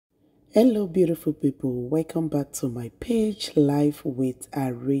Hello beautiful people, welcome back to my page Life with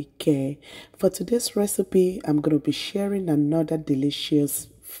Arike. For today's recipe, I'm going to be sharing another delicious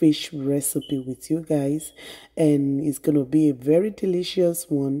fish recipe with you guys, and it's going to be a very delicious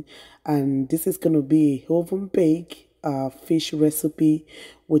one. And this is going to be a oven bake fish recipe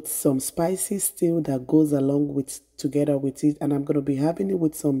with some spicy stew that goes along with together with it, and I'm going to be having it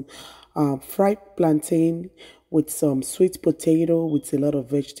with some fried plantain with some sweet potato with a lot of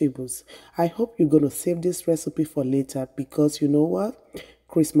vegetables. I hope you're going to save this recipe for later, because you know what?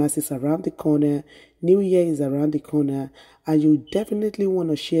 Christmas is around the corner, New Year is around the corner, and you definitely want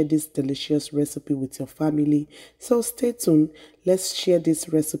to share this delicious recipe with your family. So stay tuned. Let's share this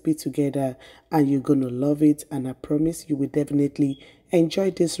recipe together, and you're going to love it, and I promise you will definitely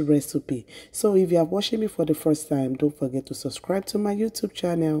enjoy this recipe. So if you are watching me for the first time, don't forget to subscribe to my YouTube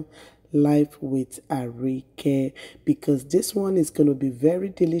channel, Life with Arike, because this one is going to be very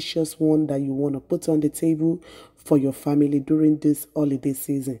delicious one that you want to put on the table for your family during this holiday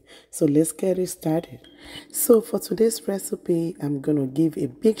season. So let's get it started. So for today's recipe, I'm going to give a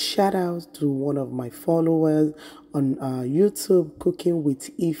big shout out to one of my followers on YouTube, Cooking with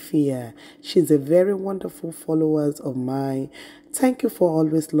Ifia. She's a very wonderful follower of mine. Thank you for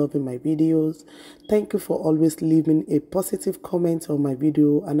always loving my videos. Thank you for always leaving a positive comment on my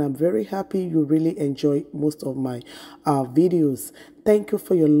video, and I'm very happy you really enjoy most of my videos. Thank you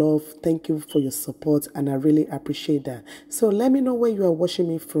for your love. Thank you for your support, and I really appreciate that. So let me know where you are watching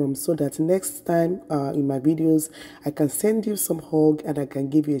me from, so that next time in my videos I can send you some hug and I can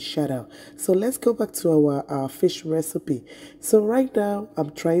give you a shout out. So let's go back to our fish recipe. So right now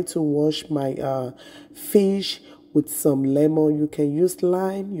I'm trying to wash my fish with some lemon. You can use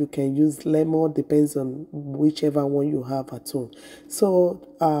lime, you can use lemon, depends on whichever one you have at home.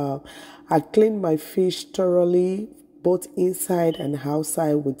 So I cleaned my fish thoroughly, both inside and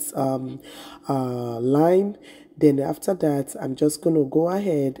outside, with lime. Then after that, I'm just going to go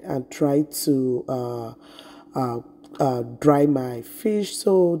ahead and try to dry my fish.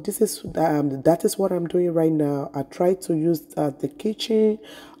 So this is that is what I'm doing right now. I try to use the kitchen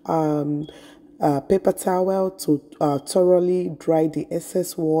paper towel to thoroughly dry the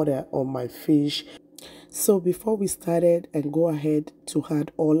excess water on my fish. So before we started and go ahead to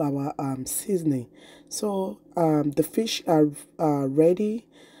add all our seasoning, so the fish are ready.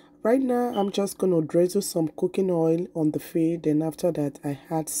 Right now I'm just gonna drizzle some cooking oil on the fish. Then after that I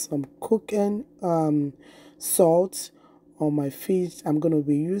add some cooking salt on my fish. I'm gonna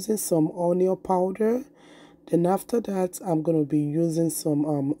be using some onion powder. Then after that, I'm going to be using some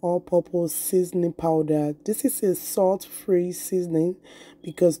all-purpose seasoning powder. This is a salt-free seasoning,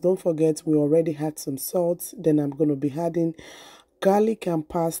 because don't forget we already had some salt. Then I'm going to be adding garlic and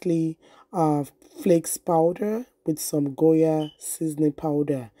parsley flakes powder with some GOYA seasoning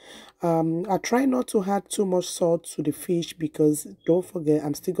powder. I try not to add too much salt to the fish, because don't forget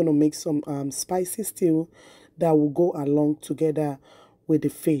I'm still going to make some spicy stew that will go along together with the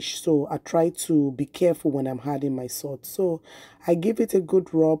fish. So I try to be careful when I'm adding my salt. So I give it a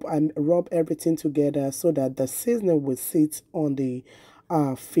good rub and rub everything together so that the seasoning will sit on the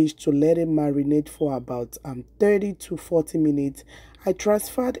fish, to let it marinate for about 30 to 40 minutes. I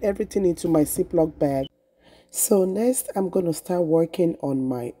transferred everything into my Ziploc bag. So next I'm going to start working on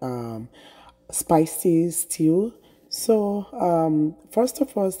my spicy stew. So first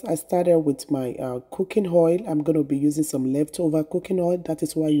of all, I started with my cooking oil. I'm going to be using some leftover cooking oil. That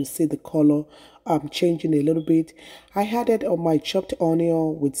is why you see the color changing a little bit. I added on my chopped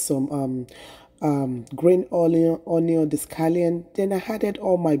onion with some green onion, the scallion. Then I added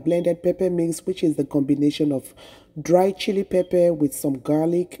all my blended pepper mix, which is the combination of dry chili pepper with some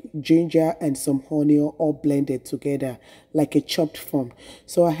garlic, ginger, and some onion, all blended together like a chopped form.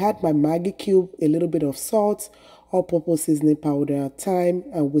 So I had my Maggi cube, a little bit of salt, all-purpose seasoning powder, thyme,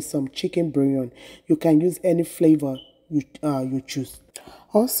 and with some chicken bouillon. You can use any flavor you choose.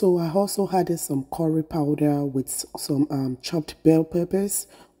 Also, I also added some curry powder with some chopped bell peppers,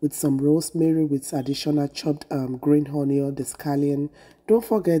 with some rosemary, with additional chopped green onion, the scallion. Don't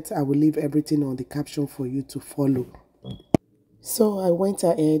forget, I will leave everything on the caption for you to follow. So I went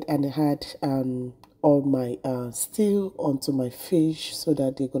ahead and had all my stew onto my fish, so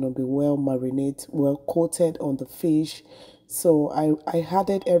that they're going to be well marinated, well coated on the fish. So I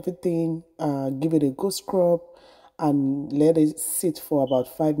added everything, give it a good scrub, and let it sit for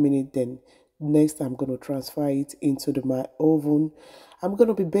about 5 minutes. Then next I'm going to transfer it into my oven. I'm going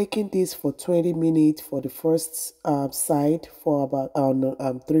to be baking this for 20 minutes for the first side, for about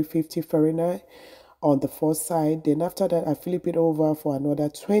 350 Fahrenheit on the first side. Then after that I flip it over for another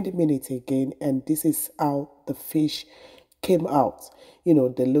 20 minutes again, and this is how the fish came out. You know,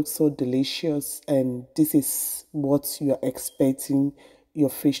 they look so delicious, and this is what you're expecting your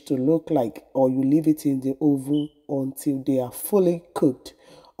fish to look like, or you leave it in the oven until they are fully cooked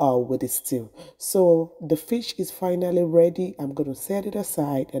with the stew. So the fish is finally ready. I'm going to set it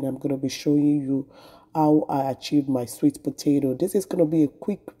aside, and I'm going to be showing you how I achieved my sweet potato. This is going to be a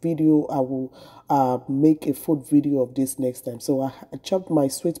quick video. I will make a food video of this next time. So I chopped my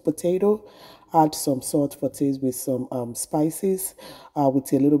sweet potato, add some salt for taste with some spices,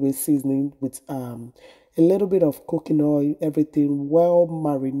 with a little bit seasoning, with a little bit of cooking oil, everything well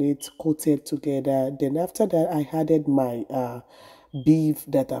marinated, coated together. Then after that, I added my beef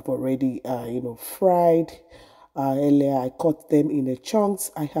that I've already fried earlier. I cut them in the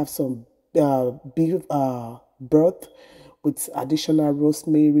chunks. I have some beef broth with additional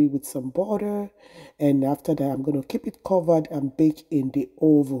rosemary with some butter, and after that I'm going to keep it covered and bake in the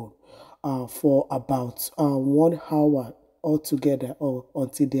oven for about 1 hour altogether, or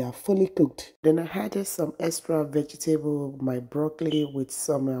until they are fully cooked. Then I added some extra vegetable, my broccoli with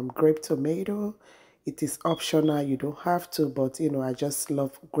some grape tomato. It is optional, you don't have to, but you know, I just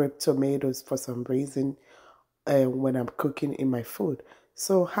love grape tomatoes for some reason when I'm cooking in my food.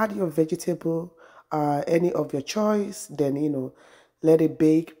 So add your vegetable, any of your choice, then you know, let it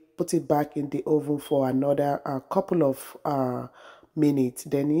bake, put it back in the oven for another couple of minutes,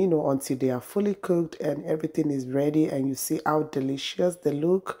 then you know, until they are fully cooked and everything is ready, and you see how delicious they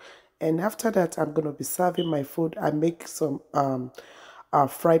look. And after that, I'm going to be serving my food. I make some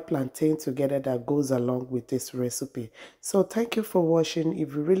fried plantain together that goes along with this recipe. So thank you for watching.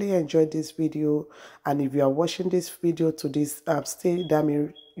 If you really enjoyed this video, and if you are watching this video to this stage, that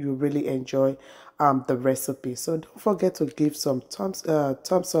means you really enjoy the recipe. So don't forget to give some thumbs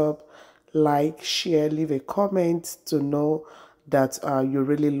up, like, share, leave a comment to know that you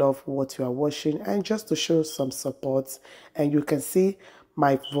really love what you are watching, and just to show some support. And you can see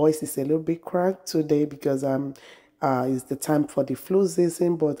my voice is a little bit cracked today because it's the time for the flu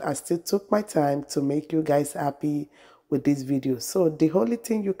season, but I still took my time to make you guys happy with this video. So the only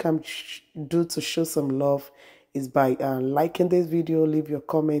thing you can do to show some love is by liking this video, leave your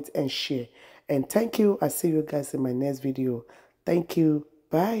comment and share. And thank you. I see you guys in my next video. Thank you.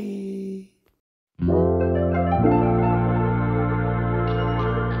 Bye.